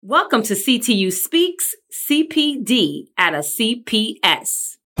Welcome to CTU Speaks CPD at a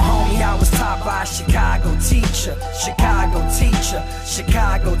CPS. Homie, I was taught by a Chicago teacher.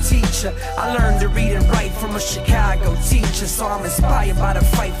 I learned to read and write from a Chicago teacher, so I'm inspired by the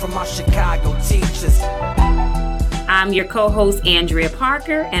fight from our Chicago teachers. I'm your co-host, Andrea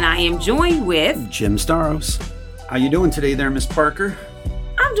Parker, and I am joined with Jim Staros. How you doing today there, Miss Parker?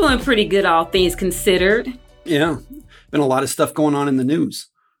 I'm doing pretty good, all things considered. Yeah, been a lot of stuff going on in the news.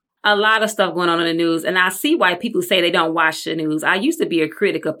 A lot of stuff going on in the news, and I see why people say they don't watch the news. I used to be a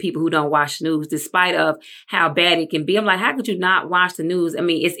critic of people who don't watch the news, despite of how bad it can be. I'm like, how could you not watch the news? I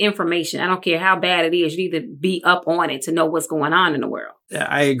mean, it's information. I don't care how bad it is. You need to be up on it to know what's going on in the world.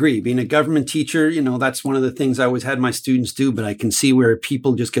 I agree. Being a government teacher, that's one of the things I always had my students do, but I can see where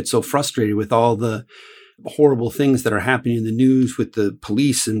people just get so frustrated with all the horrible things that are happening in the news with the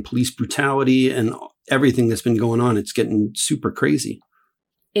police and police brutality and everything that's been going on. It's getting super crazy.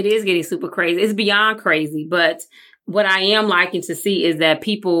 It is getting super crazy. It's beyond crazy. But what I am liking to see is that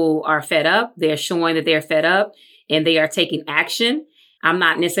people are fed up. They're showing that they're fed up and they are taking action. I'm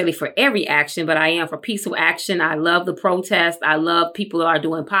not necessarily for every action, but I am for peaceful action. I love the protest. I love people who are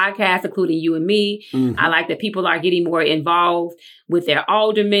doing podcasts, including you and me. Mm-hmm. I like that people are getting more involved with their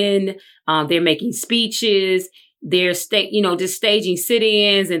aldermen. They're making speeches. They're just staging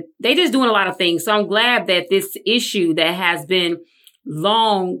sit-ins, and they're just doing a lot of things. So I'm glad that this issue that has been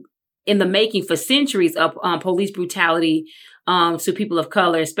long in the making for centuries of police brutality to people of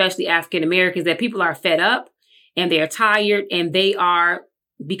color, especially African Americans, that people are fed up and they're tired and they are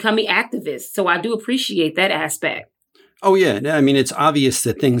becoming activists. So I do appreciate that aspect. Oh, yeah. I mean, it's obvious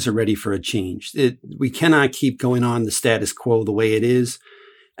that things are ready for a change. We cannot keep going on the status quo the way it is.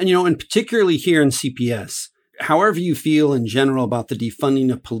 And, and particularly here in CPS, however you feel in general about the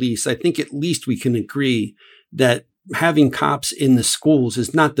defunding of police, I think at least we can agree that having cops in the schools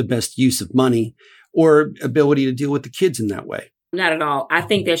is not the best use of money or ability to deal with the kids in that way. Not at all. I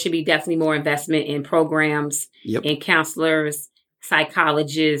think there should be definitely more investment in programs, in counselors,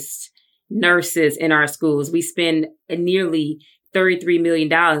 psychologists, nurses in our schools. We spend nearly $33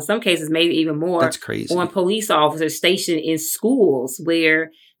 million, in some cases, maybe even more. That's crazy. On police officers stationed in schools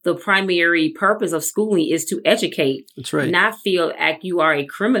where the primary purpose of schooling is to educate. That's right. Not feel like you are a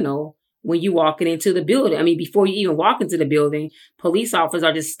criminal when you walking into the building. I mean, before you even walk into the building, police officers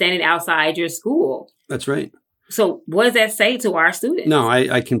are just standing outside your school. That's right. So what does that say to our students? No,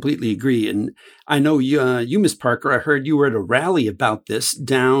 I completely agree. And I know you, Miss Parker, I heard you were at a rally about this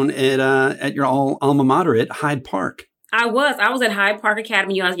down at your alma mater at Hyde Park. I was at Hyde Park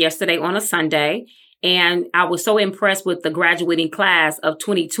Academy yesterday on a Sunday, and I was so impressed with the graduating class of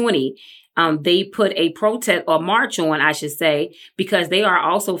 2020. They put a protest or march on, I should say, because they are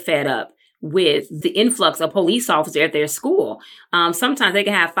also fed up with the influx of police officers at their school. Sometimes they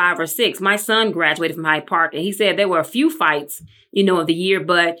can have 5 or 6. My son graduated from Hyde Park, and he said there were a few fights, of the year,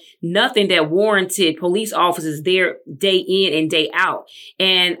 but nothing that warranted police officers there day in and day out.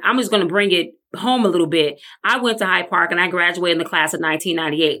 And I'm just going to bring it home a little bit. I went to Hyde Park and I graduated in the class of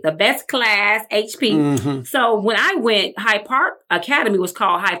 1998, the best class, HP. Mm-hmm. So when I went, Hyde Park Academy was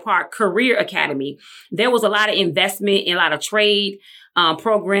called Hyde Park Career Academy. There was a lot of investment in a lot of trade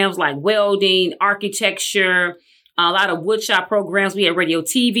programs like welding, architecture, a lot of woodshop programs. We had radio,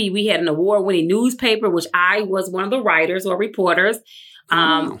 TV. We had an award-winning newspaper, which I was one of the writers or reporters.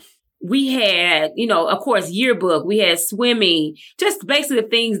 We had, of course, yearbook. We had swimming, just basically the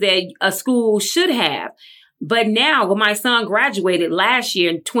things that a school should have. But now, when my son graduated last year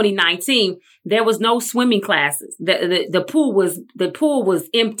in 2019, there was no swimming classes. The pool was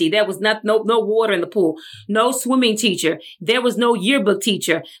empty. There was no water in the pool. No swimming teacher. There was no yearbook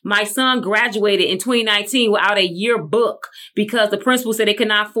teacher. My son graduated in 2019 without a yearbook because the principal said they could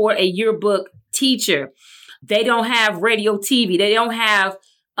not afford a yearbook teacher. They don't have radio, TV. They don't have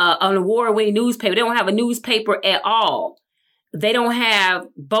an award-winning newspaper. They don't have a newspaper at all. They don't have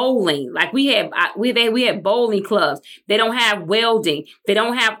bowling. Like we had bowling clubs. They don't have welding. They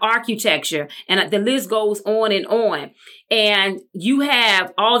don't have architecture. And the list goes on. And you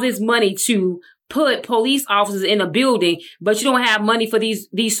have all this money to put police officers in a building, but you don't have money for these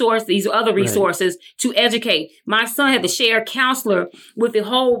other resources to educate. My son had to share a counselor with the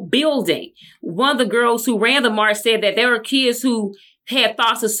whole building. One of the girls who ran the march said that there were kids who had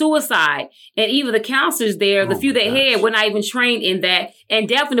thoughts of suicide, and even the counselors there, the few they had, were not even trained in that, and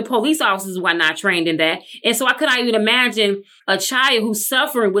definitely the police officers were not trained in that. And so I could not even imagine a child who's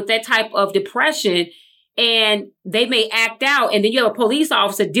suffering with that type of depression, and they may act out, and then you have a police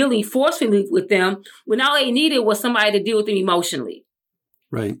officer dealing forcefully with them when all they needed was somebody to deal with them emotionally.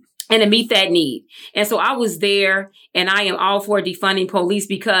 Right. and to meet that need. And so I was there, and I am all for defunding police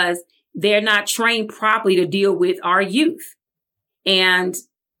because they're not trained properly to deal with our youth. And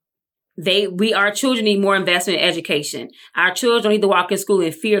our children need more investment in education. Our children don't need to walk in school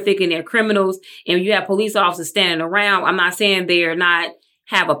in fear, thinking they're criminals. And when you have police officers standing around, I'm not saying they're not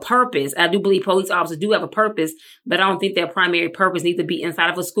have a purpose. I do believe police officers do have a purpose, but I don't think their primary purpose needs to be inside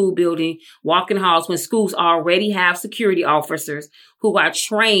of a school building, walking halls, when schools already have security officers who are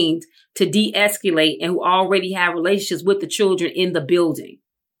trained to de-escalate and who already have relationships with the children in the building.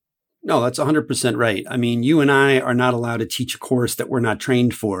 No, that's 100% right. I mean, you and I are not allowed to teach a course that we're not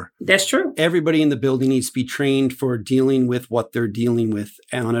trained for. That's true. Everybody in the building needs to be trained for dealing with what they're dealing with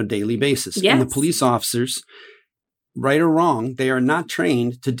on a daily basis. Yes. And the police officers, right or wrong, they are not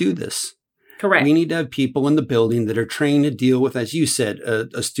trained to do this. Correct. We need to have people in the building that are trained to deal with, as you said,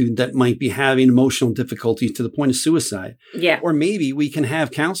 a student that might be having emotional difficulties to the point of suicide. Yeah. Or maybe we can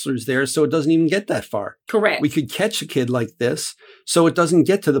have counselors there so it doesn't even get that far. Correct. We could catch a kid like this so it doesn't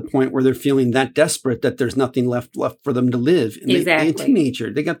get to the point where they're feeling that desperate that there's nothing left for them to live. And exactly. They're a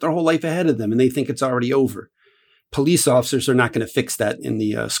teenager. They got their whole life ahead of them and they think it's already over. Police officers are not going to fix that in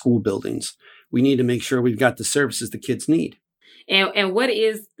the school buildings. We need to make sure we've got the services the kids need. And what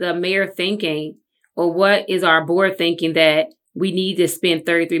is the mayor thinking, or what is our board thinking that we need to spend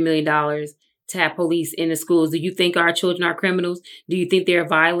 $33 million to have police in the schools? Do you think our children are criminals? Do you think they're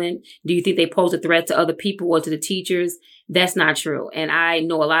violent? Do you think they pose a threat to other people or to the teachers? That's not true. And I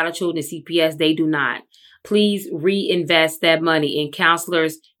know a lot of children in CPS, they do not. Please reinvest that money in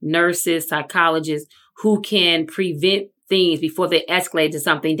counselors, nurses, psychologists who can prevent things before they escalate to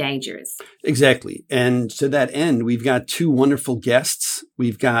something dangerous. Exactly. And to that end, we've got two wonderful guests.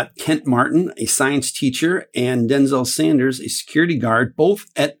 We've got Kent Martin, a science teacher, and Denzel Sanders, a security guard, both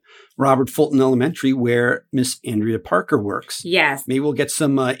at Robert Fulton Elementary, where Miss Andrea Parker works. Yes. Maybe we'll get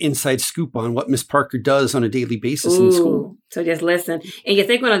some inside scoop on what Miss Parker does on a daily basis in school. So just listen. And yes,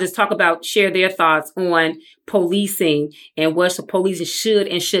 they're going to just share their thoughts on policing and what policing should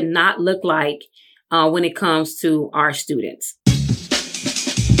and should not look like when it comes to our students.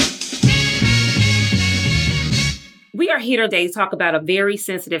 We are here today to talk about a very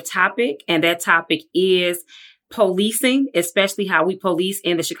sensitive topic, and that topic is policing, especially how we police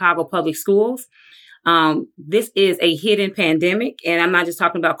in the Chicago public schools. This is a hidden pandemic, and I'm not just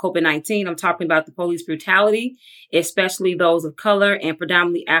talking about COVID-19. I'm talking about the police brutality, especially those of color and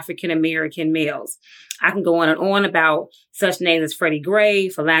predominantly African-American males. I can go on and on about such names as Freddie Gray,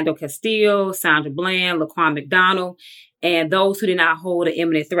 Philando Castile, Sandra Bland, Laquan McDonald, and those who did not hold an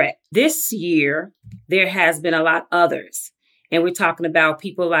imminent threat. This year, there has been a lot others. And we're talking about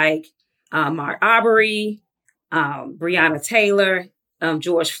people like Ahmaud Arbery, Breonna Taylor,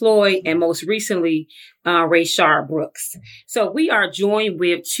 George Floyd, and most recently, Rayshard Brooks. So we are joined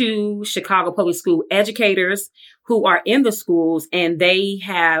with two Chicago public school educators who are in the schools, and they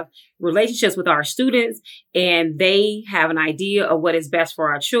have relationships with our students, and they have an idea of what is best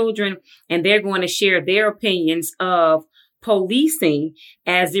for our children, and they're going to share their opinions of policing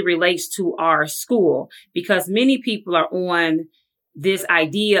as it relates to our school, because many people are on this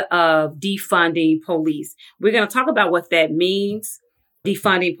idea of defunding police. We're going to talk about what that means,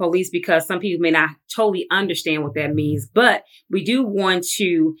 defunding police, because some people may not totally understand what that means, but we do want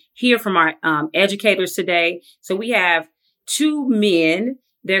to hear from our educators today. So we have two men.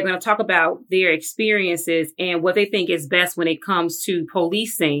 They're going to talk about their experiences and what they think is best when it comes to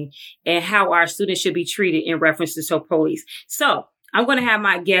policing and how our students should be treated in reference to police. So I'm going to have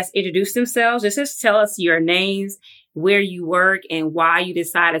my guests introduce themselves. Just tell us your names, where you work, and why you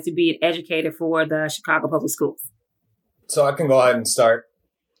decided to be an educator for the Chicago Public Schools. So I can go ahead and start.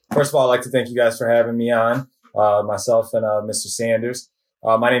 First of all, I'd like to thank you guys for having me on, myself and Mr. Sanders.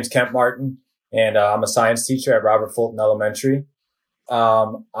 My name is Kent Martin, and I'm a science teacher at Robert Fulton Elementary.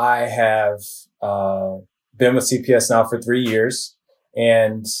 I have been with CPS now for 3 years,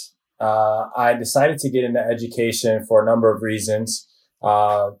 and I decided to get into education for a number of reasons.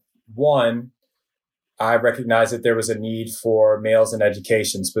 One, I recognized that there was a need for males in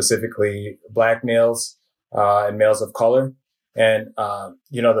education, specifically Black males and males of color. And,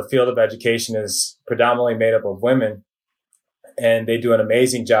 the field of education is predominantly made up of women, and they do an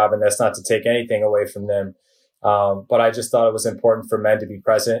amazing job, and that's not to take anything away from them. But I just thought it was important for men to be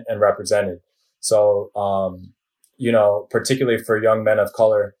present and represented. So, particularly for young men of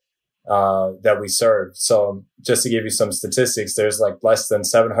color that we serve. So just to give you some statistics, there's like less than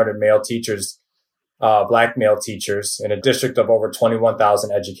 700 male teachers, Black male teachers in a district of over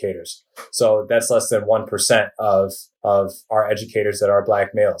 21,000 educators. So that's less than 1% of our educators that are Black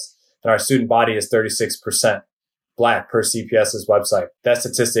males. And our student body is 36%. Black per CPS's website. That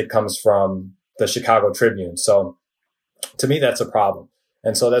statistic comes from the Chicago Tribune. So to me, that's a problem.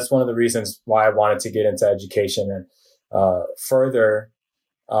 And so that's one of the reasons why I wanted to get into education. And further,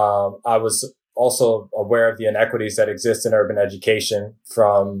 I was also aware of the inequities that exist in urban education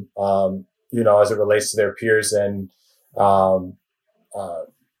from, as it relates to their peers in,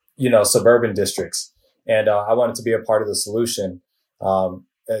 suburban districts. And I wanted to be a part of the solution.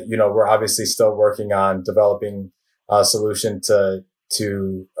 We're obviously still working on developing a solution to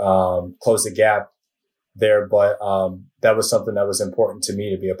close the gap there, but that was something that was important to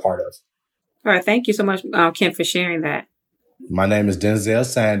me to be a part of. All right. Thank you so much, Ken, for sharing that. My name is Denzel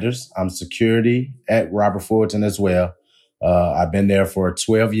Sanders. I'm security at Robert Fulton as well. I've been there for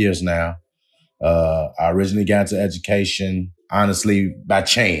 12 years now. I originally got into education, honestly, by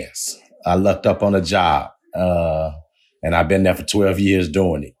chance. I lucked up on a job, and I've been there for 12 years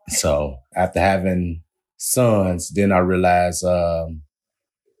doing it. So after having sons, then I realized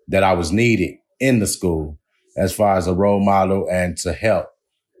that I was needed in the school as far as a role model and to help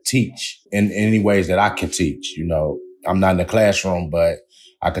teach in any ways that I can teach. I'm not in the classroom, but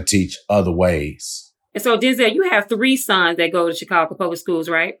I could teach other ways. And so, Denzel, you have 3 sons that go to Chicago Public Schools,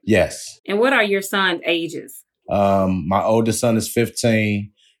 right? Yes. And what are your sons' ages? My oldest son is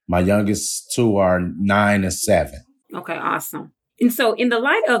 15. My youngest 2 are 9 and 7. Okay, awesome. And so in the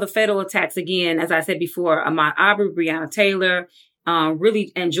light of the federal attacks, again, as I said before, Ahmaud Arbery, Breonna Taylor,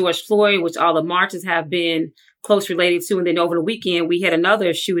 really, and George Floyd, which all the marches have been close related to. And then over the weekend, we had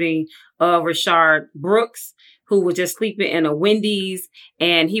another shooting of Rayshard Brooks, who was just sleeping in a Wendy's,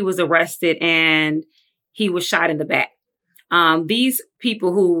 and he was arrested and he was shot in the back. These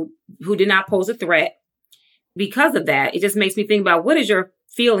people who did not pose a threat, because of that, it just makes me think about what is your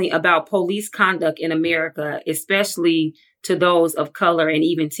feeling about police conduct in America, especially to those of color and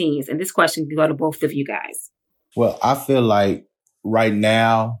even teens? And this question can go to both of you guys. Well, I feel like right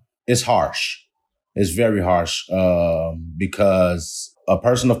now it's harsh. It's very harsh because a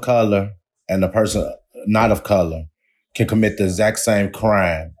person of color and a person not of color can commit the exact same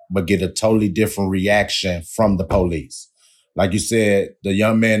crime, but get a totally different reaction from the police. Like you said, the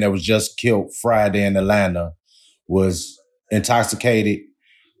young man that was just killed Friday in Atlanta was intoxicated,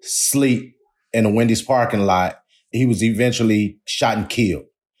 sleep in a Wendy's parking lot. He was eventually shot and killed.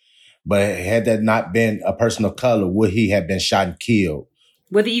 But had that not been a person of color, would he have been shot and killed?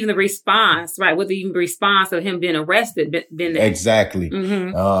 Whether even the response, right? Whether even the response of him being arrested been there. Exactly.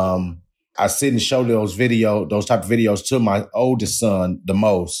 Mm-hmm. I sit and show those type of videos to my oldest son the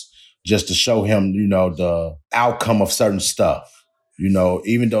most, just to show him, the outcome of certain stuff.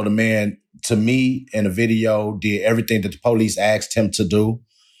 Even though the man, to me, in the video, did everything that the police asked him to do,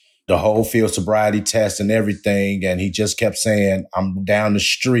 the whole field sobriety test and everything, and he just kept saying, I'm down the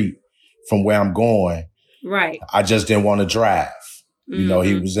street from where I'm going. Right. I just didn't want to drive. Mm-hmm.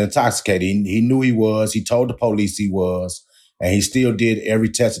 He was intoxicated. He knew he was. He told the police he was. And he still did every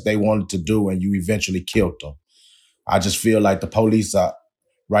test that they wanted to do, and you eventually killed him. I just feel like the police are,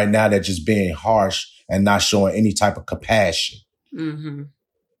 right now, they're just being harsh and not showing any type of compassion. Mm-hmm.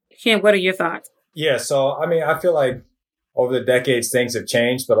 Ken, what are your thoughts? Yeah, so, I feel like over the decades, things have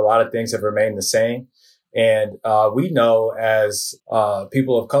changed, but a lot of things have remained the same. And we know as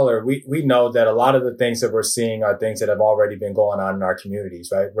people of color, we know that a lot of the things that we're seeing are things that have already been going on in our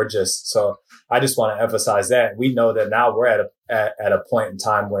communities, right? So I just want to emphasize that. We know that now we're at a point in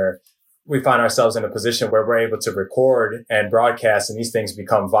time where we find ourselves in a position where we're able to record and broadcast, and these things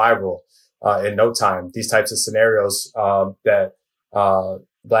become viral in no time. These types of scenarios that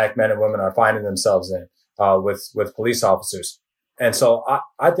Black men and women are finding themselves in with police officers. And so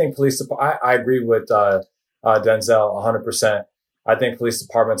I think I agree with Denzel 100%. I think police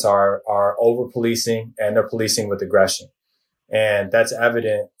departments are over policing, and they're policing with aggression. And that's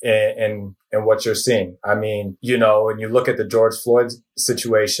evident in what you're seeing. When you look at the George Floyd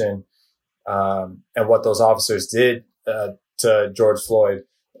situation and what those officers did to George Floyd,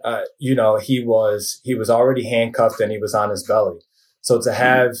 he was already handcuffed and he was on his belly. So to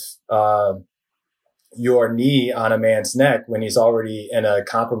have your knee on a man's neck when he's already in a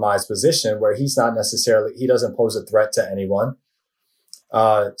compromised position where he doesn't pose a threat to anyone,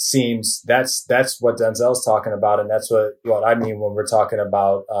 seems that's what Denzel's talking about. And that's what I mean when we're talking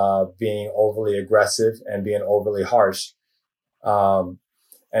about being overly aggressive and being overly harsh.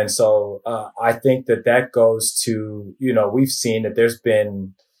 And so I think that goes to, we've seen that there's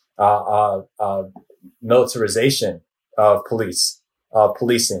been militarization of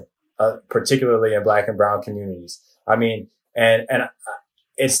policing. Particularly in Black and brown communities. And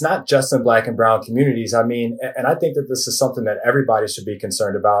it's not just in Black and brown communities. And I think that this is something that everybody should be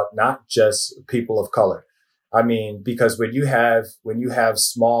concerned about, not just people of color. I mean, because when you have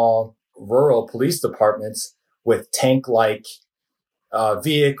small rural police departments with tank-like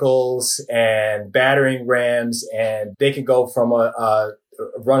vehicles and battering rams, and they can go from a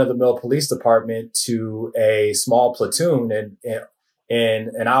run-of-the-mill police department to a small platoon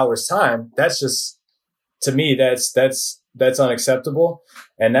in an hour's time. That's just, to me, that's unacceptable,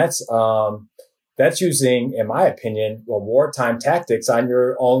 and that's using, in my opinion, wartime tactics on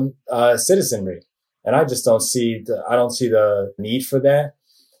your own citizenry. And I just don't see the need for that.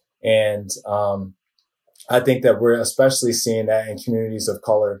 And I think that we're especially seeing that in communities of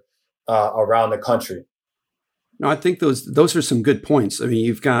color around the country. No, I think those are some good points. I mean,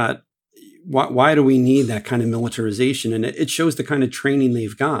 you've got, why do we need that kind of militarization? And it shows the kind of training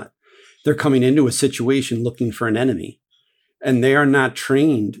they've got. They're coming into a situation looking for an enemy, and they are not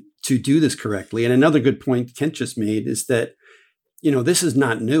trained to do this correctly. And another good point Kent just made is that, this is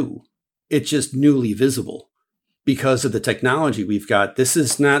not new. It's just newly visible because of the technology we've got. This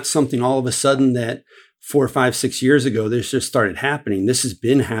is not something all of a sudden that 4, 5, 6 years ago, this just started happening. This has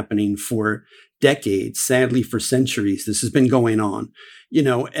been happening for decades, sadly for centuries. This has been going on,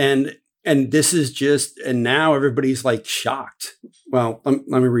 and this is just, and now everybody's like shocked. Well, let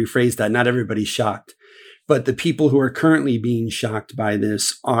me rephrase that. Not everybody's shocked, but the people who are currently being shocked by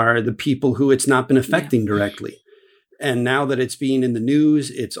this are the people who it's not been affecting directly. And now that it's being in the news,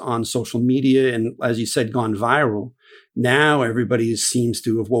 it's on social media, and as you said, gone viral. Now everybody seems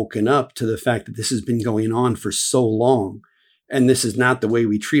to have woken up to the fact that this has been going on for so long. And this is not the way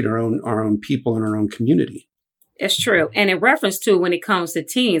we treat our own people in our own community. It's true. And in reference to when it comes to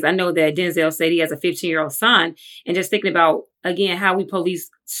teens, I know that Denzel said he has a 15-year-old son, and just thinking about, again, how we police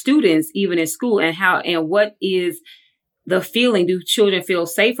students, even in school, and what is the feeling? Do children feel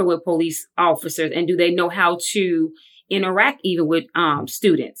safer with police officers, and do they know how to interact even with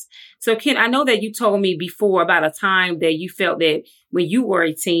students? So Ken, I know that you told me before about a time that you felt that when you were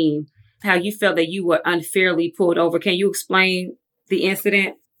a teen, how you felt that you were unfairly pulled over. Can you explain the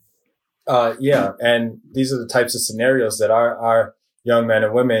incident? Yeah. And these are the types of scenarios that our young men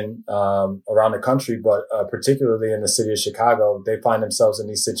and women around the country, but particularly in the city of Chicago, they find themselves in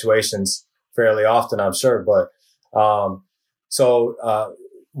these situations fairly often, I'm sure. But so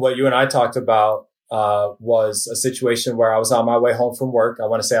what you and I talked about was a situation where I was on my way home from work. I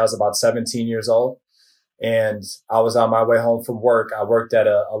want to say I was about 17 years old, and I was on my way home from work. I worked at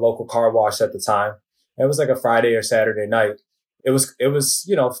a local car wash at the time. It was like a Friday or Saturday night. It was,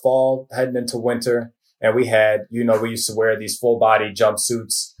 fall heading into winter, and we had, we used to wear these full body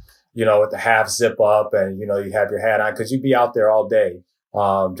jumpsuits, with the half zip up, and, you have your hat on, because you'd be out there all day,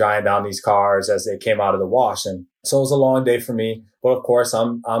 drying down these cars as they came out of the wash. And so it was a long day for me. But of course,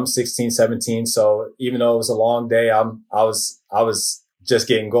 I'm 16, 17. So even though it was a long day, I was just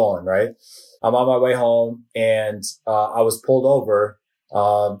getting going, right? I'm on my way home, and I was pulled over.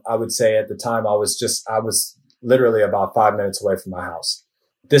 I would say at the time I was literally about 5 minutes away from my house.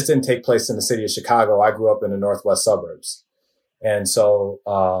 This didn't take place in the city of Chicago. I grew up in the northwest suburbs. And so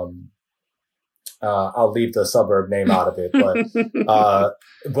I'll leave the suburb name out of it.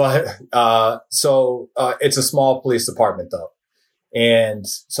 So it's a small police department, though. And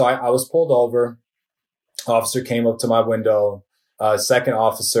so I was pulled over. Officer came up to my window. Second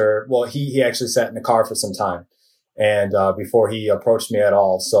officer, well, he actually sat in the car for some time, and before he approached me at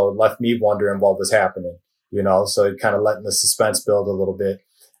all. So it left me wondering what was happening, so it kind of letting the suspense build a little bit.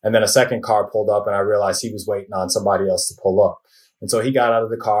 And then a second car pulled up, and I realized he was waiting on somebody else to pull up. And so he got out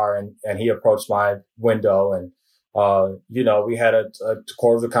of the car, and he approached my window, and we had a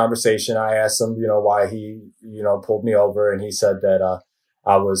quarter of the conversation. I asked him, why he, pulled me over. And he said that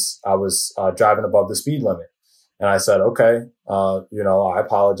I was driving above the speed limit. And I said, okay, I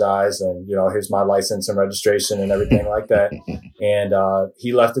apologize. And, here's my license and registration and everything like that. And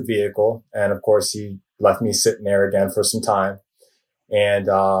he left the vehicle. And of course, he left me sitting there again for some time. And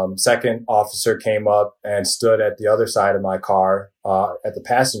second officer came up and stood at the other side of my car, at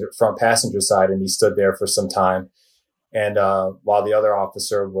the front passenger side. And he stood there for some time. And while the other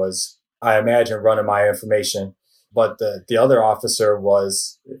officer was, I imagine, running my information, but the other officer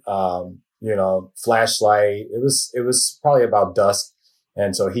was, flashlight. It was probably about dusk.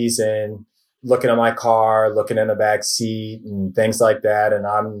 And so he's looking at my car, looking in the back seat and things like that. And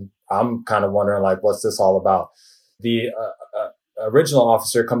I'm kind of wondering, like, what's this all about? The original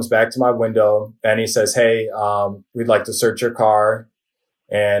officer comes back to my window and he says, hey, we'd like to search your car.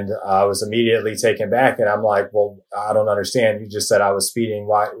 And I was immediately taken back, and I'm like, well, I don't understand. You just said I was speeding.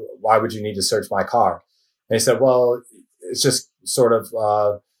 Why would you need to search my car? And he said, well, it's just sort of,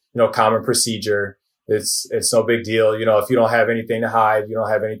 common procedure. It's no big deal. If you don't have anything to hide, you don't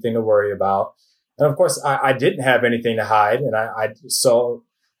have anything to worry about. And of course, I didn't have anything to hide. And so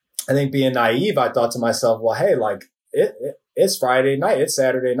I think being naive, I thought to myself, well, hey, like it's Friday night, it's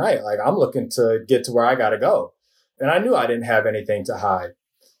Saturday night. Like I'm looking to get to where I got to go. And I knew I didn't have anything to hide.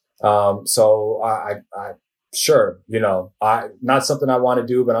 So I sure, not something I want to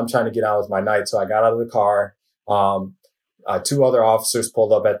do, but I'm trying to get on with my night. So I got out of the car. Two other officers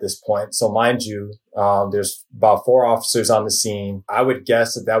pulled up at this point. So mind you, there's about 4 officers on the scene. I would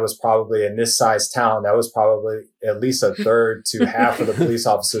guess that was probably in this size town, that was probably at least a third to half of the police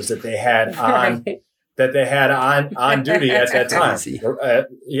officers that they had on, on duty at that time.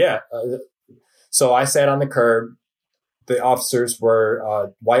 So I sat on the curb. The officers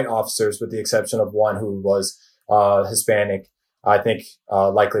were white officers, with the exception of one who was Hispanic, I think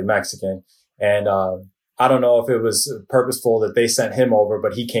likely Mexican. And I don't know if it was purposeful that they sent him over,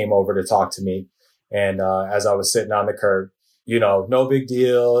 but he came over to talk to me. And as I was sitting on the curb, no big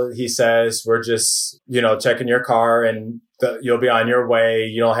deal. He says, we're just, checking your car and you'll be on your way.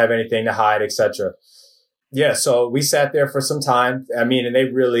 You don't have anything to hide, etc. Yeah. So we sat there for some time. I mean, and they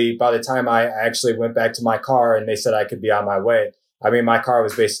really, by the time I actually went back to my car and they said I could be on my way, I mean, my car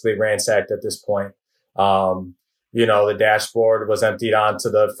was basically ransacked at this point. The dashboard was emptied onto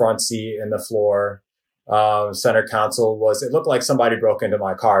the front seat and the floor. Center console it looked like somebody broke into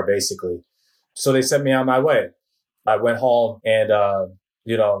my car, basically. So they sent me on my way. I went home and,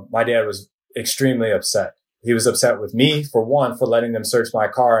 my dad was extremely upset. He was upset with me, for one, for letting them search my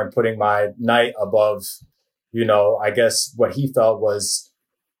car and putting my night above, I guess what he felt was,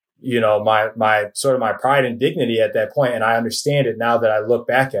 my sort of my pride and dignity at that point. And I understand it now that I look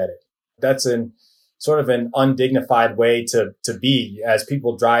back at it. That's sort of an undignified way to be. As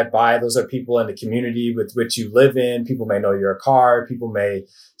people drive by, those are people in the community with which you live in. People may know your car. People may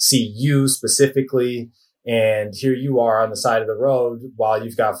see you specifically. And here you are on the side of the road while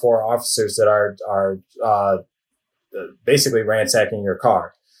you've got 4 officers that are basically ransacking your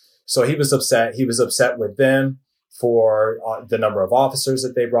car. So he was upset. He was upset with them for the number of officers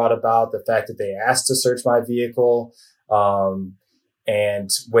that they brought about, the fact that they asked to search my vehicle, and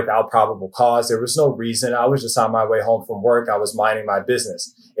without probable cause. There was no reason. I was just on my way home from work. I was minding my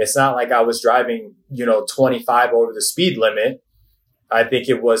business. It's not like I was driving, 25 over the speed limit. I think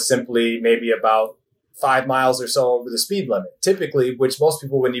it was simply maybe about 5 miles or so over the speed limit, typically, which most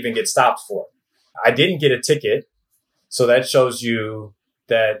people wouldn't even get stopped for. I didn't get a ticket. So that shows you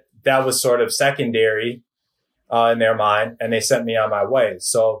that was sort of secondary in their mind, and they sent me on my way.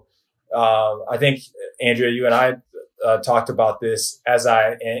 So I think, Andrea, you and I talked about this.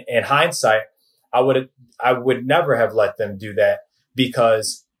 In hindsight, I would never have let them do that,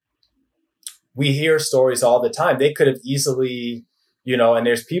 because we hear stories all the time. They could have easily, and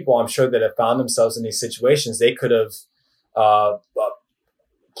there's people I'm sure that have found themselves in these situations. They could have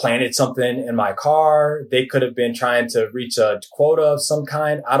planted something in my car. They could have been trying to reach a quota of some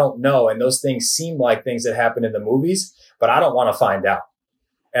kind. I don't know. And those things seem like things that happen in the movies, but I don't want to find out.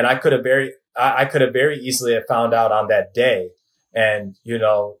 And I could have very easily have found out on that day. And,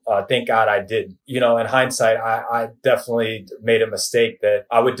 thank God I didn't. In hindsight, I definitely made a mistake that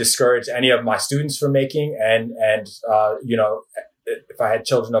I would discourage any of my students from making. And if I had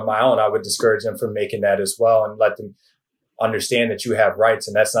children of my own, I would discourage them from making that as well, and let them understand that you have rights.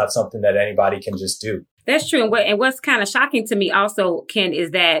 And that's not something that anybody can just do. That's true. And what's kind of shocking to me also, Ken,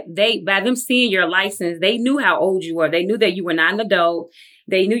 is that by them seeing your license, they knew how old you were. They knew that you were not an adult.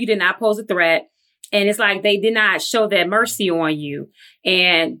 They knew you did not pose a threat. And it's like they did not show that mercy on you.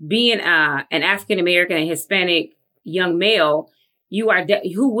 And being an African-American and Hispanic young male,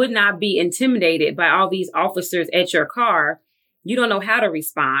 who would not be intimidated by all these officers at your car. You don't know how to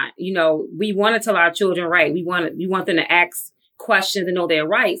respond. We want to tell our children right. We want them to ask questions and know their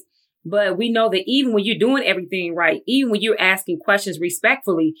rights. But we know that even when you're doing everything right, even when you're asking questions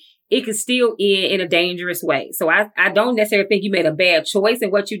respectfully, it could still end in a dangerous way. So I don't necessarily think you made a bad choice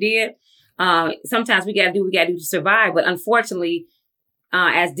in what you did. Sometimes we got to do what we got to do to survive. But unfortunately,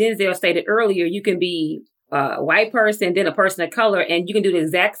 as Denzel stated earlier, you can be a white person, then a person of color, and you can do the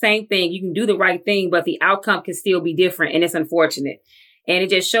exact same thing. You can do the right thing, but the outcome can still be different. And it's unfortunate. And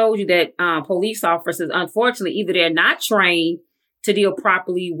it just shows you that police officers, unfortunately, either they're not trained to deal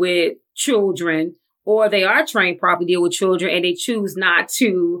properly with children, or they are trained properly to deal with children and they choose not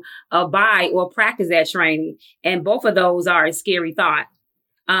to abide or practice that training. And both of those are a scary thought.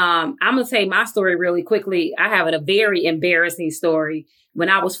 I'm going to tell you my story really quickly. I have a very embarrassing story. When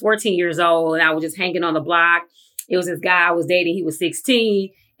I was 14 years old and I was just hanging on the block, it was this guy I was dating. He was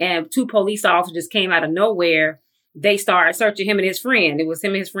 16 and 2 police officers just came out of nowhere. They started searching him and his friend. It was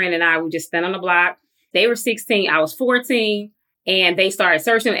him and his friend and I. We just spent on the block. They were 16. I was 14. And they started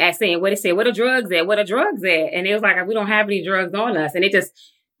searching and saying, what they said, what are drugs at? What are drugs at? And it was like, we don't have any drugs on us. And it just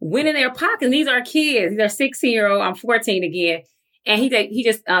went in their pockets. And these are kids. These are 16-year-old. I'm 14 again. And he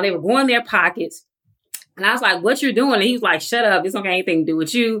just, they were going in their pockets. And I was like, what you're doing? And he was like, shut up. This don't got anything to do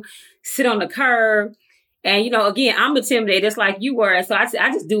with you. Sit on the curb. And, again, I'm intimidated just like you were. And so I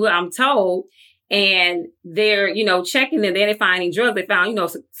just do what I'm told. And they're, checking and then they finding drugs. They found,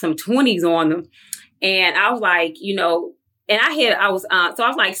 some 20s on them. And I was like, and so I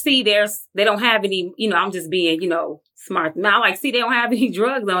was like, see, they don't have any, I'm just being, smart. Now, like, see, they don't have any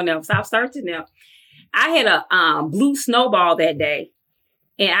drugs on them. Stop searching them. I had a blue snowball that day.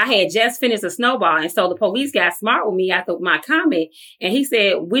 And I had just finished a snowball. And so the police got smart with me after my comment. And he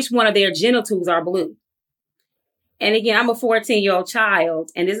said, which one of their genitals are blue? And again, I'm a 14-year-old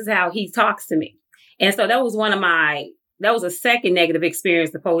child. And this is how he talks to me. And so that was that was a second negative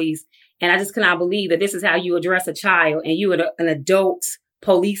experience, the police. And I just cannot believe that this is how you address a child and you are an adult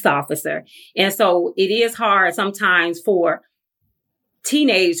police officer. And so it is hard sometimes for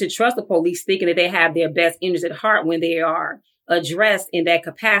teenagers to trust the police thinking that they have their best interest at heart when they are addressed in that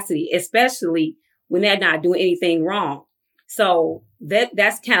capacity, especially when they're not doing anything wrong. So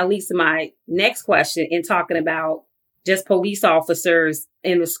that's kind of leads to my next question in talking about just police officers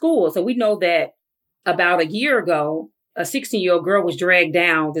in the school. So we know that about a year ago, a 16-year-old girl was dragged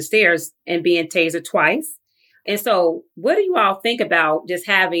down the stairs and being tasered twice. And so what do you all think about just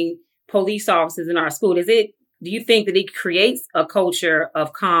having police officers in our school? Do you think that it creates a culture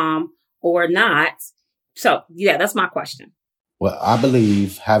of calm or not? So, yeah, that's my question. Well, I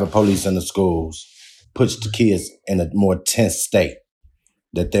believe having police in the schools puts the kids in a more tense state,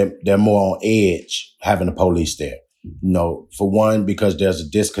 that they're more on edge having the police there. For one, because there's a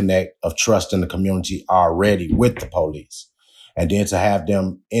disconnect of trust in the community already with the police. And then to have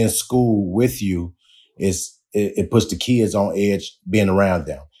them in school with you, it puts the kids on edge being around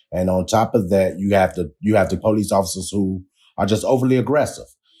them. And on top of that, you have the police officers who are just overly aggressive.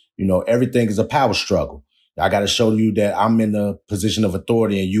 Everything is a power struggle. I got to show you that I'm in a position of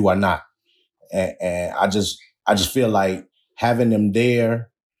authority and you are not. And I just feel like having them there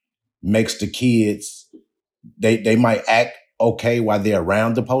makes the kids, they might act okay while they're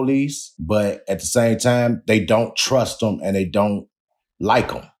around the police, but at the same time, they don't trust them and they don't like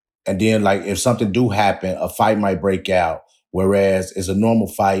them. And then, like, if something do happen, a fight might break out. Whereas it's a normal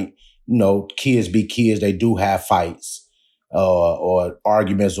fight, kids be kids. They do have fights or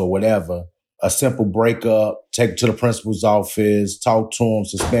arguments or whatever. A simple breakup, take it to the principal's office, talk to them,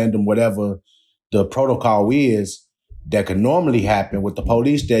 suspend them, whatever the protocol is that could normally happen with the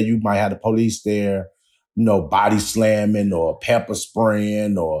police there. You might have the police there, body slamming or pepper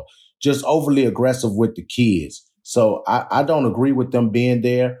spraying or just overly aggressive with the kids. So I don't agree with them being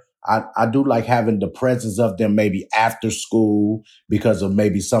there. I do like having the presence of them maybe after school because of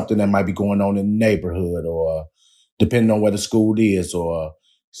maybe something that might be going on in the neighborhood or depending on where the school is or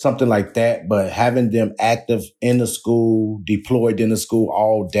something like that. But having them active in the school, deployed in the school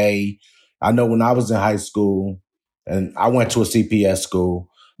all day. I know when I was in high school and I went to a CPS school,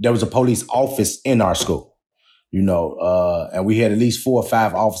 there was a police office in our school, and we had at least 4 or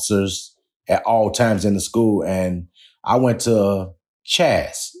 5 officers at all times in the school. And I went to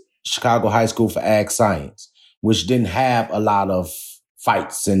CHAS, Chicago High School for Ag Science, which didn't have a lot of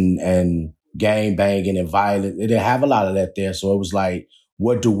fights and gang banging and violence. It didn't have a lot of that there. So it was like,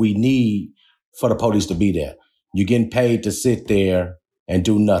 what do we need for the police to be there? You're getting paid to sit there and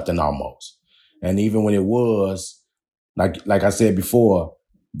do nothing almost. And even when it was, like I said before,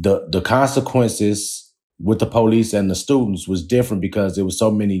 the consequences with the police and the students was different because there was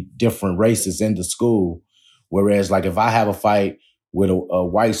so many different races in the school. Whereas, like, if I have a fight with a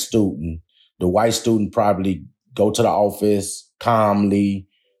white student, the white student probably go to the office calmly,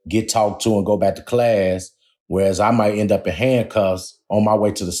 get talked to and go back to class. Whereas I might end up in handcuffs on my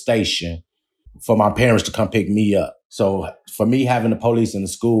way to the station for my parents to come pick me up. So for me, having the police in the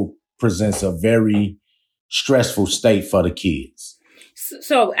school presents a very stressful state for the kids.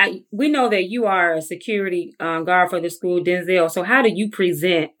 So we know that you are a security guard for the school, Denzel. So how do you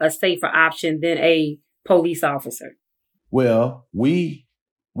present a safer option than a police officer? Well, we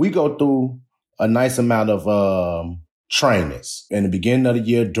go through a nice amount of trainings in the beginning of the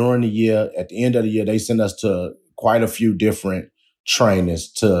year, during the year, at the end of the year. They send us to quite a few different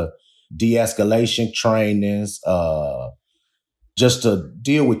trainings, to de-escalation trainings, just to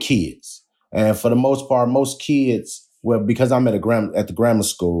deal with kids. And for the most part, most kids, well, because I'm at the grammar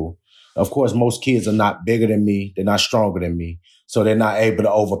school, of course, most kids are not bigger than me. They're not stronger than me. So they're not able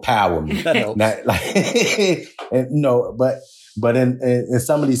to overpower me. That helps. But in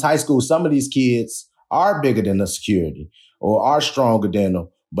some of these high schools, some of these kids are bigger than the security. or are stronger than them.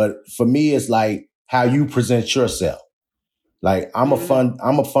 But for me, it's like how you present yourself. Like I'm a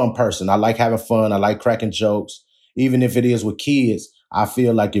fun person. I like having fun. I like cracking jokes. Even if it is with kids, I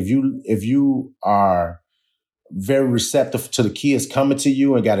feel like if you are very receptive to the kids coming to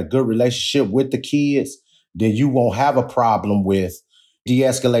you and got a good relationship with the kids, then you won't have a problem with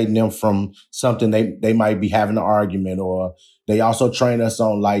de-escalating them from something they might be having an argument. Or they also train us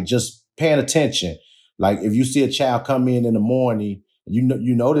on like just paying attention. Like if you see a child come in the morning,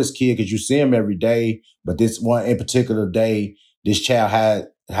 you know this kid because you see him every day, but this one in particular day, this child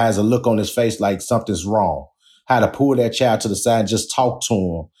has a look on his face like something's wrong. How to pull that child to the side and just talk to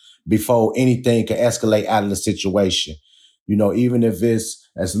him before anything can escalate out of the situation. You know, even if it's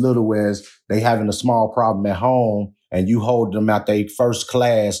as little as they having a small problem at home and you hold them out their first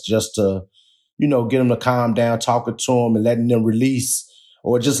class just to, you know, get them to calm down, talking to them and letting them release,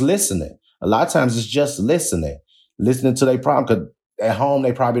 or just listening. A lot of times it's just listening to their problem, because at home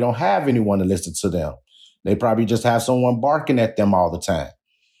they probably don't have anyone to listen to them. They probably just have someone barking at them all the time.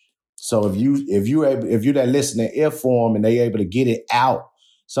 So if you're that listening ear for them and they able to get it out,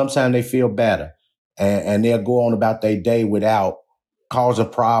 sometimes they feel better and they'll go on about their day without causing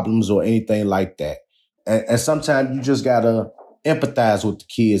problems or anything like that. And sometimes you just gotta empathize with the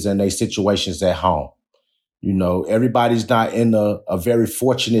kids and their situations at home. You know, everybody's not in a very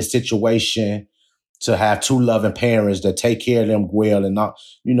fortunate situation to have two loving parents that take care of them well and not,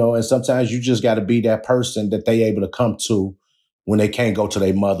 you know, and sometimes you just got to be that person that they able to come to when they can't go to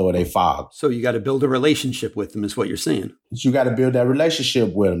their mother or their father. So you got to build a relationship with them is what you're saying. You got to build that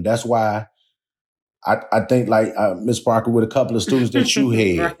relationship with them. That's why I think like Ms. Parker with a couple of students that you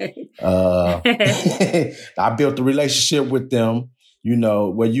had, I built a relationship with them, you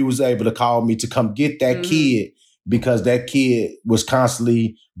know, where you was able to call me to come get that kid because that kid was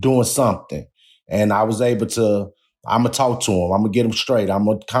constantly doing something. And I was able to, I'm going to talk to him. I'm going to get him straight. I'm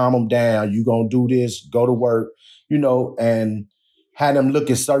going to calm him down. You going to do this, go to work, you know, and had them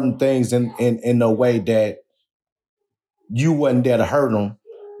look at certain things in a way that you wasn't there to hurt them.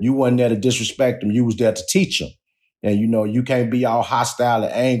 You wasn't there to disrespect them. You was there to teach them. And, you know, you can't be all hostile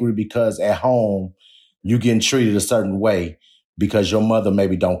and angry because at home you getting treated a certain way because your mother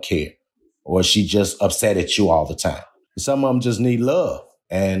maybe don't care or she just upset at you all the time. Some of them just need love.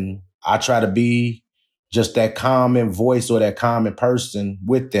 And I try to be just that calming voice or that calming person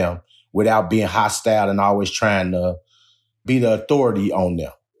with them without being hostile and always trying to be the authority on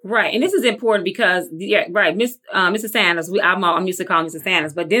them. Right. And this is important because, yeah, right, Mr. Sanders, I'm used to calling Mr.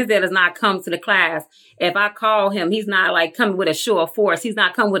 Sanders, but Denzel does not come to the class. If I call him, he's not like coming with a show of force. He's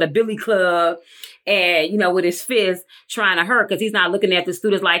not coming with a billy club and, you know, with his fist trying to hurt, because he's not looking at the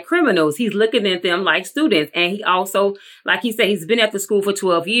students like criminals. He's looking at them like students. And he also, like he said, he's been at the school for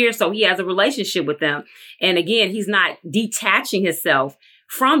 12 years, so he has a relationship with them. And again, he's not detaching himself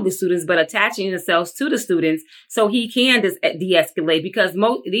from the students, but attaching themselves to the students so he can de-escalate, because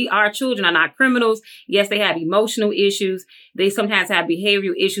our children are not criminals. Yes, they have emotional issues. They sometimes have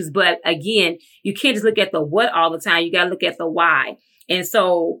behavioral issues. But again, you can't just look at the what all the time. You got to look at the why. And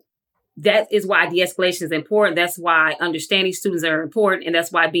so that is why de-escalation is important. That's why understanding students are important. And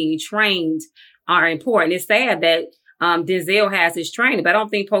that's why being trained are important. It's sad that Denzel has his training, but I don't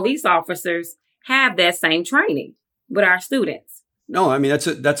think police officers have that same training with our students. No, I mean, that's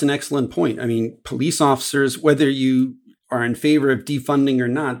an excellent point. I mean, police officers, whether you are in favor of defunding or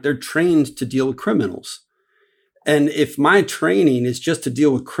not, they're trained to deal with criminals. And if my training is just to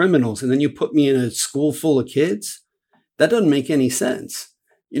deal with criminals and then you put me in a school full of kids, that doesn't make any sense.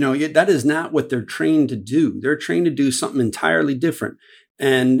 You know, that is not what they're trained to do. They're trained to do something entirely different.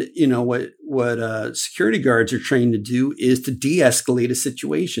 And, you know, what security guards are trained to do is to de-escalate a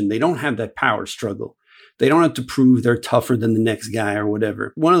situation. They don't have that power struggle. They don't have to prove they're tougher than the next guy or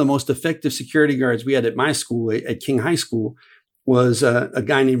whatever. One of the most effective security guards we had at my school, at King High School, was a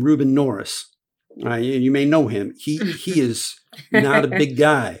guy named Reuben Norris. You may know him. He is not a big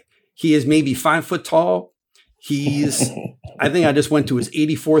guy. He is maybe 5 foot tall. I think I just went to his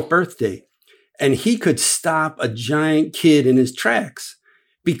 84th birthday, and he could stop a giant kid in his tracks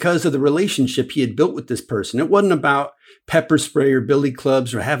because of the relationship he had built with this person. It wasn't about pepper spray or billy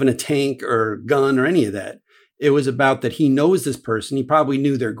clubs or having a tank or gun or any of that. It was about that he knows this person. He probably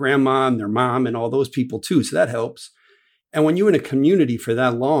knew their grandma and their mom and all those people too. So that helps. And when you're in a community for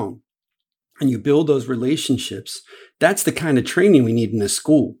that long and you build those relationships, that's the kind of training we need in a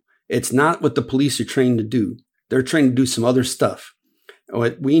school. It's not what the police are trained to do. They're trained to do some other stuff.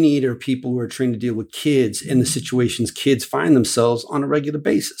 What we need are people who are trained to deal with kids in the situations kids find themselves on a regular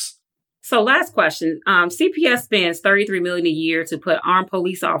basis. So last question. CPS spends $33 million a year to put armed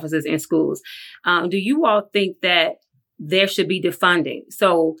police officers in schools. Do you all think that there should be defunding.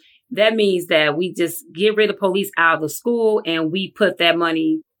 So that means that we just get rid of police out of the school and we put that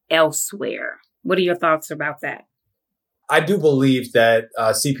money elsewhere. What are your thoughts about that? I do believe that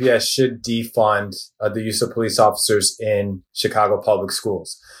CPS should defund the use of police officers in Chicago public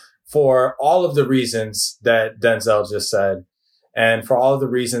schools for all of the reasons that Denzel just said, and for all of the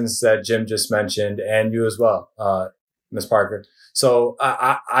reasons that Jim just mentioned, and you as well, Ms. Parker. So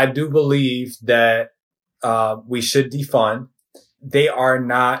I do believe that we should defund. They are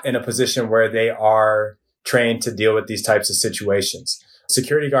not in a position where they are trained to deal with these types of situations.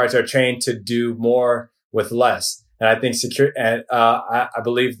 Security guards are trained to do more with less. And I think I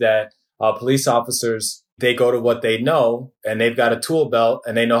believe that police officers, they go to what they know, and they've got a tool belt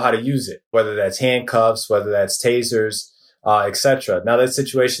and they know how to use it, whether that's handcuffs, whether that's tasers, etc. Now, that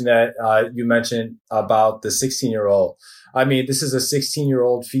situation that you mentioned about the 16-year-old, I mean, this is a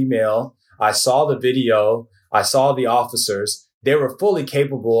 16-year-old female. I saw the video. I saw the officers. They were fully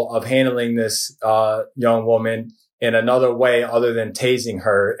capable of handling this young woman in another way other than tasing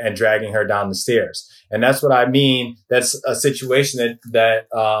her and dragging her down the stairs. And that's what I mean. That's a situation that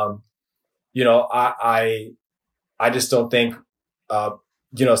I just don't think,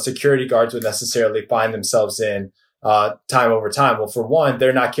 security guards would necessarily find themselves in time over time. Well, for one,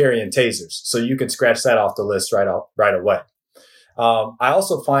 they're not carrying tasers. So you can scratch that off the list right away. I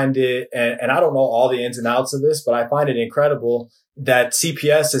also find it, and I don't know all the ins and outs of this, but I find it incredible that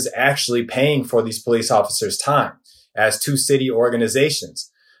CPS is actually paying for these police officers' time as two city organizations,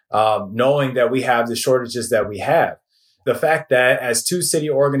 knowing that we have the shortages that we have. The fact that as two city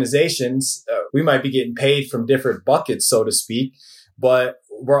organizations, we might be getting paid from different buckets, so to speak, but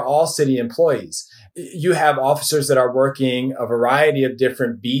we're all city employees. You have officers that are working a variety of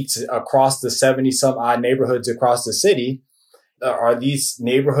different beats across the 70 some odd neighborhoods across the city. Are these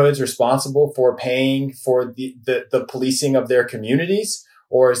neighborhoods responsible for paying for the policing of their communities?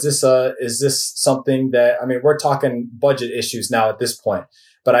 Or is this something that, I mean, we're talking budget issues now at this point,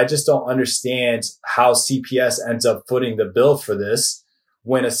 but I just don't understand how CPS ends up footing the bill for this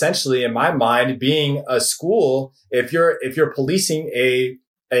when essentially, in my mind, being a school, if you're policing a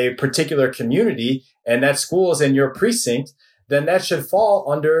particular community and that school is in your precinct, then that should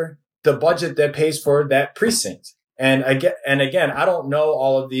fall under the budget that pays for that precinct. And again, I don't know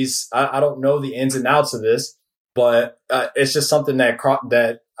all of these. I don't know the ins and outs of this, but it's just something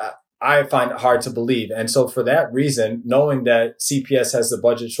that I find it hard to believe. And so for that reason, knowing that CPS has the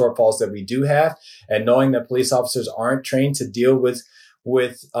budget shortfalls that we do have, and knowing that police officers aren't trained to deal with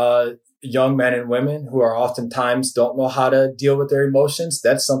young men and women who are oftentimes don't know how to deal with their emotions,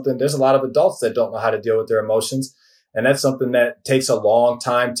 that's something. There's a lot of adults that don't know how to deal with their emotions. And that's something that takes a long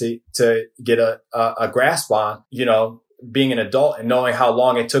time to get a grasp on, being an adult and knowing how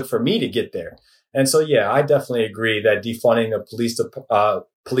long it took for me to get there. And so, yeah, I definitely agree that defunding the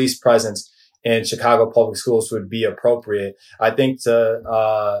police presence in Chicago public schools would be appropriate. I think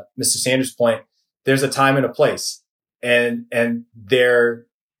to Mr. Sanders' point, there's a time and a place, and there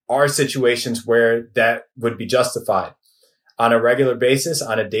are situations where that would be justified on a regular basis,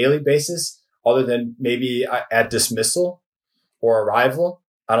 on a daily basis. Other than maybe at dismissal or arrival,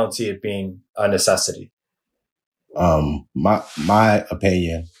 I don't see it being a necessity. My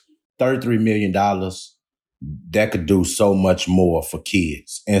opinion, $33 million, that could do so much more for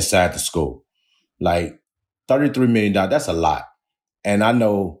kids inside the school. Like $33 million, that's a lot. And I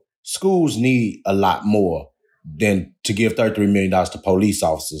know schools need a lot more than to give $33 million to police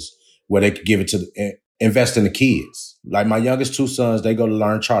officers, where they could give it to invest in the kids. Like my youngest two sons, they go to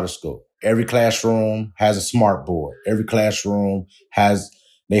Learn Charter School. Every classroom has a smart board. Every classroom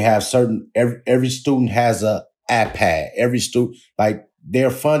every student has a iPad. Every student, like,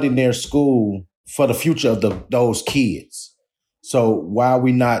 they're funding their school for the future of those kids. So why are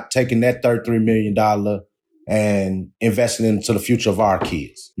we not taking that $33 million and investing into the future of our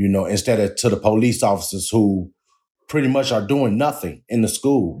kids, instead of to the police officers who pretty much are doing nothing in the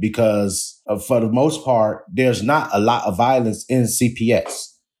school? Because for the most part, there's not a lot of violence in CPS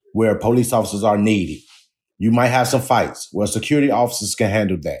where police officers are needed. You might have some fights. Well, security officers can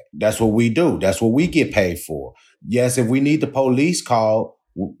handle that. That's what we do. That's what we get paid for. Yes, if we need the police call,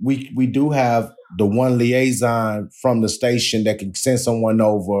 we do have the one liaison from the station that can send someone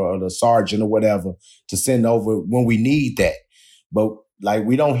over, or the sergeant or whatever, to send over when we need that. But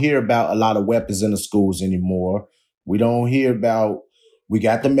we don't hear about a lot of weapons in the schools anymore. We don't hear about,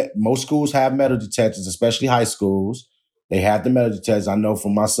 most schools have metal detectors, especially high schools. They have the metal detectors. I know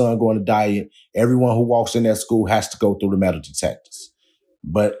from my son going to Diet, everyone who walks in that school has to go through the metal detectors.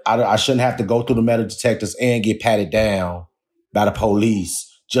 But I shouldn't have to go through the metal detectors and get patted down by the police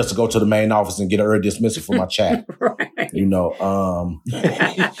just to go to the main office and get an early dismissal for my child. Right. You know, well,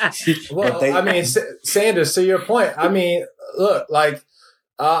 I mean, Sanders, to your point, I mean, look, like,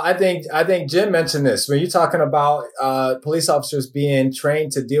 I think Jim mentioned this when you're talking about police officers being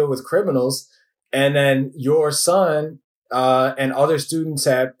trained to deal with criminals, and then your son and other students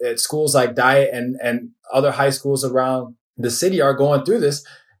at schools like Diet and other high schools around the city are going through this.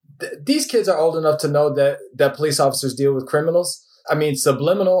 These kids are old enough to know that police officers deal with criminals. I mean,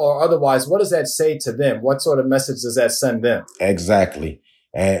 subliminal or otherwise, what does that say to them? What sort of message does that send them? Exactly.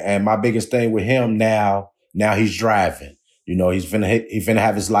 And my biggest thing with him now he's driving. You know, he's finna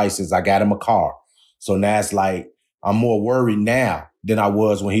have his license. I got him a car. So now it's like, I'm more worried now than I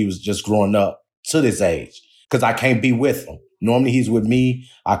was when he was just growing up to this age. Cause I can't be with him. Normally he's with me.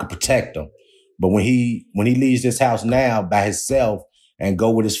 I could protect him. But when he leaves this house now by himself and go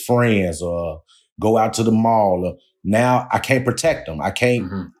with his friends or go out to the mall, now I can't protect him. I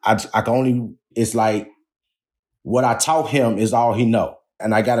can't, I can only, it's like what I taught him is all he know.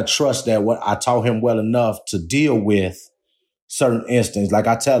 And I got to trust that what I taught him well enough to deal with certain instances. Like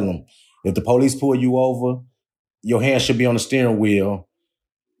I tell him, if the police pull you over, your hand should be on the steering wheel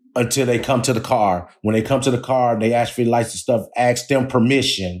until they come to the car. When they come to the car, they ask for your license stuff, ask them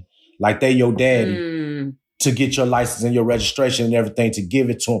permission, like they your daddy, to get your license and your registration and everything, to give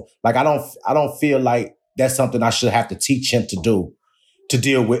it to him. Like I don't feel like that's something I should have to teach him to do, to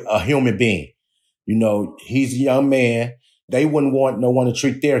deal with a human being. You know, he's a young man. They wouldn't want no one to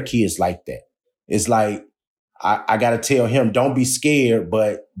treat their kids like that. It's like, I got to tell him, don't be scared,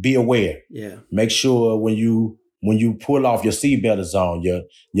 but be aware. Yeah. Make sure when you pull off, your seatbelt is on.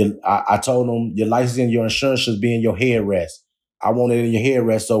 I told him your license and your insurance should be in your headrest. I want it in your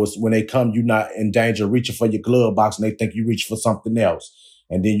headrest, so it's when they come, you're not in danger of reaching for your glove box and they think you reach for something else.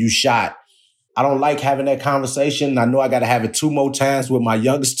 And then you shot. I don't like having that conversation. I know I got to have it 2 more times with my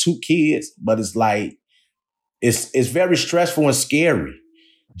youngest 2 kids, but it's like, it's very stressful and scary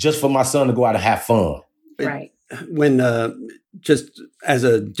just for my son to go out and have fun. Right. When, just as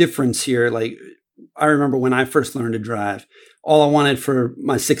a difference here, like I remember when I first learned to drive, all I wanted for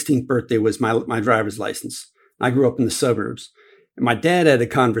my 16th birthday was my driver's license. I grew up in the suburbs. And my dad had a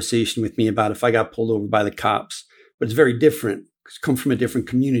conversation with me about if I got pulled over by the cops, but it's very different. It's come from a different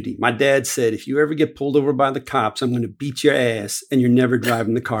community. My dad said, if you ever get pulled over by the cops, I'm going to beat your ass and you're never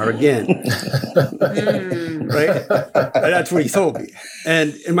driving the car again. Right? That's what he told me.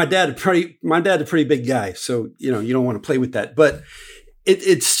 And my dad, a pretty big guy. So, you know, you don't want to play with that, but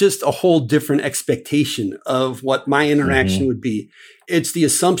it's just a whole different expectation of what my interaction would be. It's the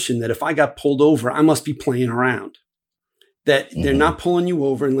assumption that if I got pulled over, I must be playing around, that they're not pulling you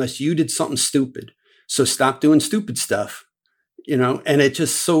over unless you did something stupid. So stop doing stupid stuff, you know, and it's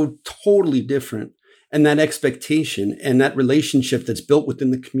just so totally different. And that expectation and that relationship that's built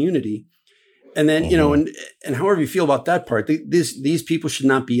within the community. And then, you know, and however you feel about that part, these people should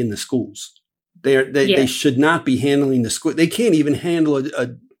not be in the schools. They should not be handling the school. They can't even handle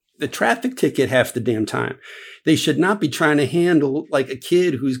the traffic ticket half the damn time. They should not be trying to handle like a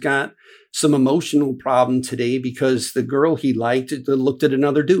kid who's got some emotional problem today because the girl he liked looked at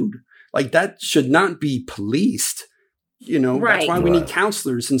another dude. Like that should not be policed. You know, that's why we need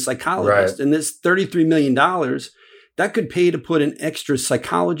counselors and psychologists. And this $33 million, that could pay to put an extra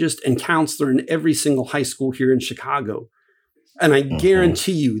psychologist and counselor in every single high school here in Chicago. And I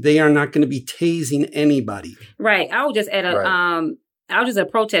guarantee you, they are not going to be tasing anybody. Right. I was just at a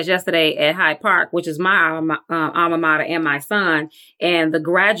protest yesterday at Hyde Park, which is my alma mater and my son. And the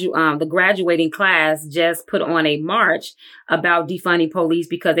graduating class just put on a march about defunding police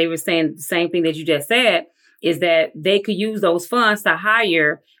because they were saying the same thing that you just said, is that they could use those funds to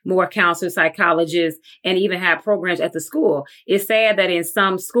hire more counselors, psychologists, and even have programs at the school. It's sad that in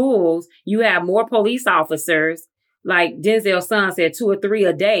some schools, you have more police officers, like Denzel's son said, 2 or 3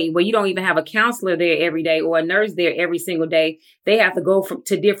 a day, where you don't even have a counselor there every day or a nurse there every single day. They have to go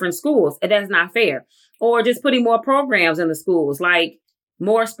to different schools, and that's not fair. Or just putting more programs in the schools, like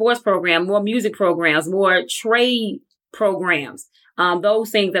more sports programs, more music programs, more trade programs.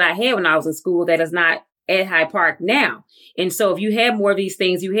 Those things that I had when I was in school that is not at Hyde Park now. And so if you had more of these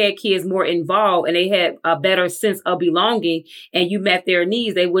things, you had kids more involved and they had a better sense of belonging and you met their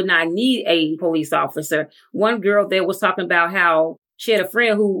needs, they would not need a police officer. One girl there was talking about how she had a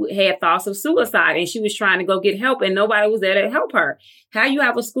friend who had thoughts of suicide and she was trying to go get help and nobody was there to help her. How you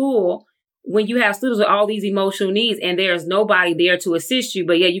have a school when you have students with all these emotional needs and there's nobody there to assist you,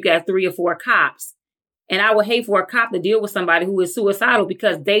 but yet you got 3 or 4 cops. And I would hate for a cop to deal with somebody who is suicidal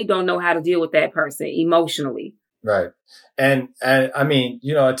because they don't know how to deal with that person emotionally. Right. And I mean,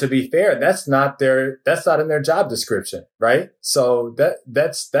 you know, to be fair, that's not in their job description, right? So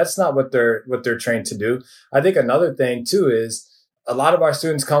that's not what they're trained to do. I think another thing too is a lot of our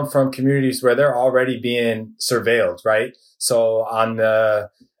students come from communities where they're already being surveilled, right? So on the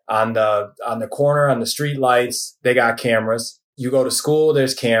corner, on the street lights, they got cameras. You go to school,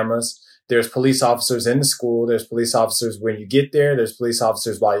 there's cameras. There's police officers in the school. There's police officers when you get there. There's police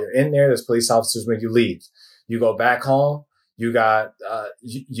officers while you're in there. There's police officers when you leave. You go back home, you've got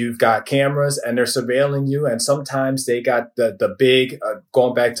cameras and they're surveilling you. And sometimes they got the big,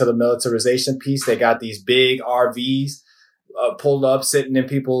 going back to the militarization piece, they got these big RVs pulled up, sitting in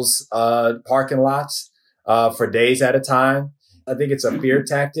people's parking lots for days at a time. I think it's a fear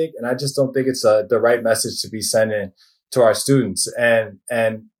tactic, and I just don't think it's the right message to be sending to our students. And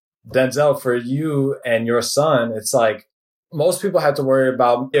Denzel, for you and your son, it's like most people have to worry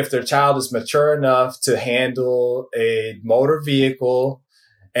about if their child is mature enough to handle a motor vehicle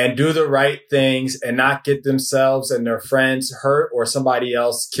and do the right things and not get themselves and their friends hurt or somebody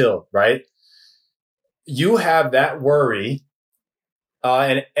else killed, right? You have that worry.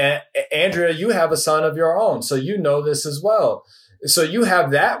 And Andrea, you have a son of your own, so you know this as well. So you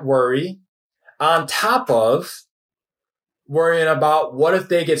have that worry on top of worrying about what if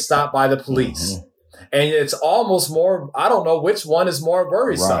they get stopped by the police. Mm-hmm. And it's almost more, I don't know which one is more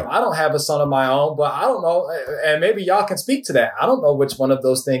worrisome. Right. I don't have a son of my own, but I don't know. And maybe y'all can speak to that. I don't know which one of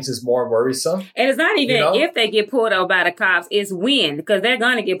those things is more worrisome. And it's not even if they get pulled over by the cops, it's when, because they're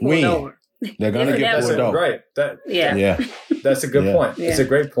going to get pulled over. They're going to get pulled over. Right. Yeah. That's a good point. Yeah. It's a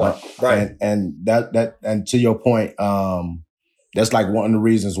great point. Right. And to your point, that's like one of the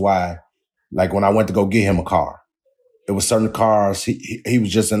reasons why, like when I went to go get him a car, it was certain cars he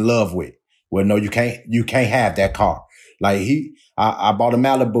was just in love with. Well, no, you can't have that car. Like I bought a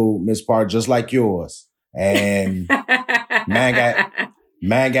Malibu, Miss Park, just like yours. And man got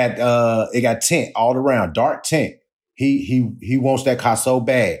it got tint all around, dark tint. He wants that car so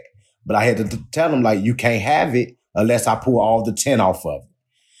bad. But I had to tell him, like, you can't have it unless I pull all the tint off of it.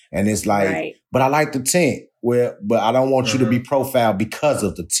 And it's like, right. But I like the tint. Well, but I don't want you to be profiled because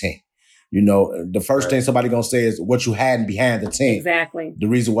of the tint. You know, the first thing somebody gonna say is what you had behind the tint. Exactly. The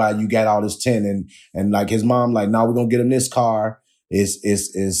reason why you got all this tint. And like his mom, like, no, we're gonna get him this car.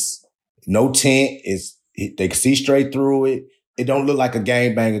 Is no tint. They can see straight through it. It don't look like a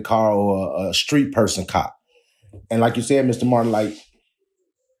gangbanger car or a street person cop. And like you said, Mr. Martin, like,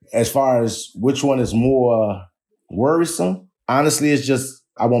 as far as which one is more worrisome, honestly, it's just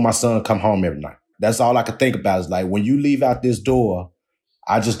I want my son to come home every night. That's all I can think about is like, when you leave out this door,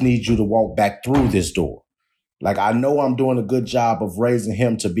 I just need you to walk back through this door. Like, I know I'm doing a good job of raising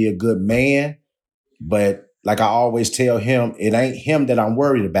him to be a good man, but like I always tell him, it ain't him that I'm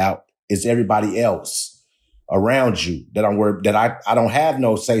worried about. It's everybody else around you that I'm worried, that I don't have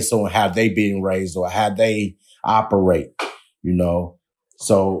no say-so in how they being raised or how they operate, you know?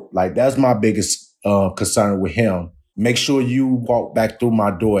 So, like, that's my biggest concern with him. Make sure you walk back through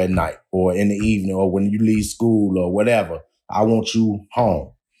my door at night or in the evening or when you leave school or whatever. I want you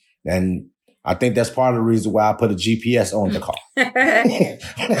home. And I think that's part of the reason why I put a GPS on the car.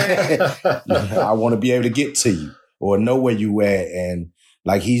 I want to be able to get to you or know where you at. And,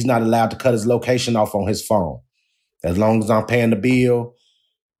 like, he's not allowed to cut his location off on his phone. As long as I'm paying the bill,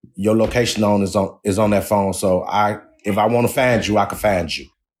 your location is on that phone. So if I want to find you, I can find you.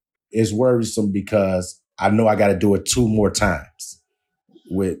 It's worrisome because I know I got to do it 2 more times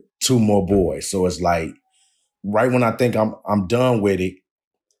with 2 more boys. So it's like, right when I think I'm done with it,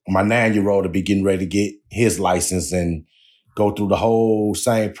 my 9-year-old will be getting ready to get his license and go through the whole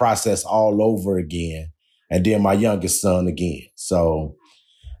same process all over again. And then my youngest son again. So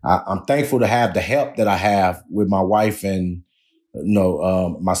I'm thankful to have the help that I have with my wife and, you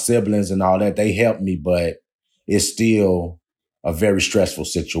know, my siblings and all that. They help me, but it's still a very stressful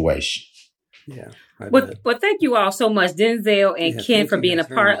situation. Yeah. Well, thank you all so much, Denzel and Ken, for being a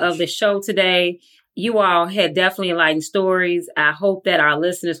part of the show today. You all had definitely enlightening stories. I hope that our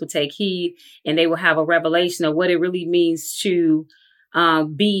listeners will take heed and they will have a revelation of what it really means to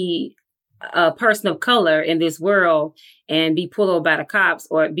be a person of color in this world and be pulled over by the cops,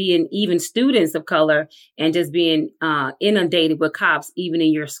 or being even students of color and just being inundated with cops, even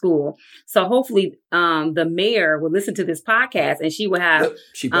in your school. So hopefully the mayor will listen to this podcast and she will have,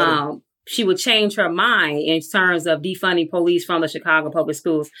 she would change her mind in terms of defunding police from the Chicago Public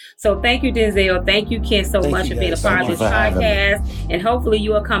Schools. So thank you, Denzel. Thank you, Ken, so much for being a part of this podcast. And hopefully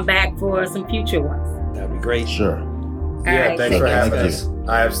you will come back for some future ones. That'd be great. Sure. Yeah, thanks for having us.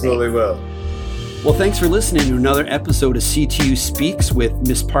 I absolutely will. Well, thanks for listening to another episode of CTU Speaks with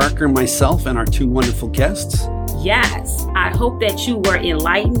Miss Parker, myself, and our 2 wonderful guests. Yes, I hope that you were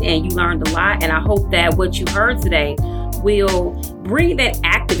enlightened and you learned a lot. And I hope that what you heard today will bring that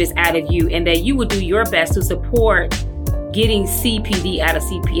activist out of you and that you will do your best to support getting CPD out of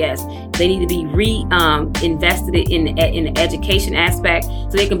CPS. They need to be invested in the education aspect so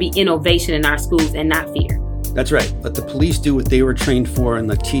there can be innovation in our schools and not fear. That's right. Let the police do what they were trained for, and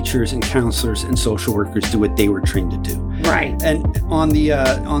the teachers and counselors and social workers do what they were trained to do. Right. And on the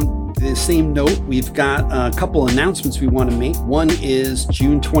same note, we've got a couple announcements we want to make. One is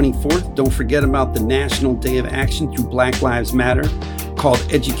June 24th. Don't forget about the National Day of Action through Black Lives Matter, called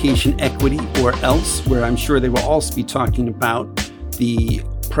Education Equity, or ELSE, where I'm sure they will also be talking about the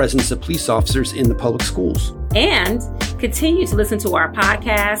presence of police officers in the public schools. And continue to listen to our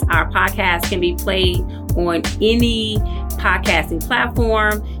podcast. Our podcast can be played on any podcasting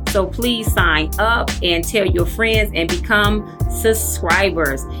platform. So please sign up and tell your friends and become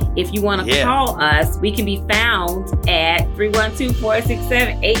subscribers. If you want to call us, we can be found at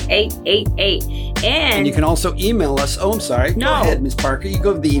 312-467-8888. And you can also email us. Oh, I'm sorry. No. Go ahead, Ms. Parker. You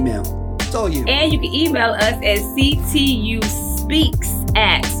go to the email. It's all you. And you can email us at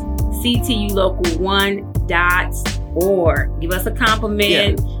ctuspeaks@ctulocal1.org. Give us a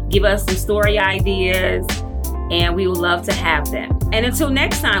compliment. Give us some story ideas. And we would love to have them. And until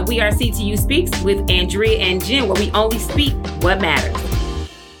next time, we are CTU Speaks with Andrea and Jen, where we only speak what matters.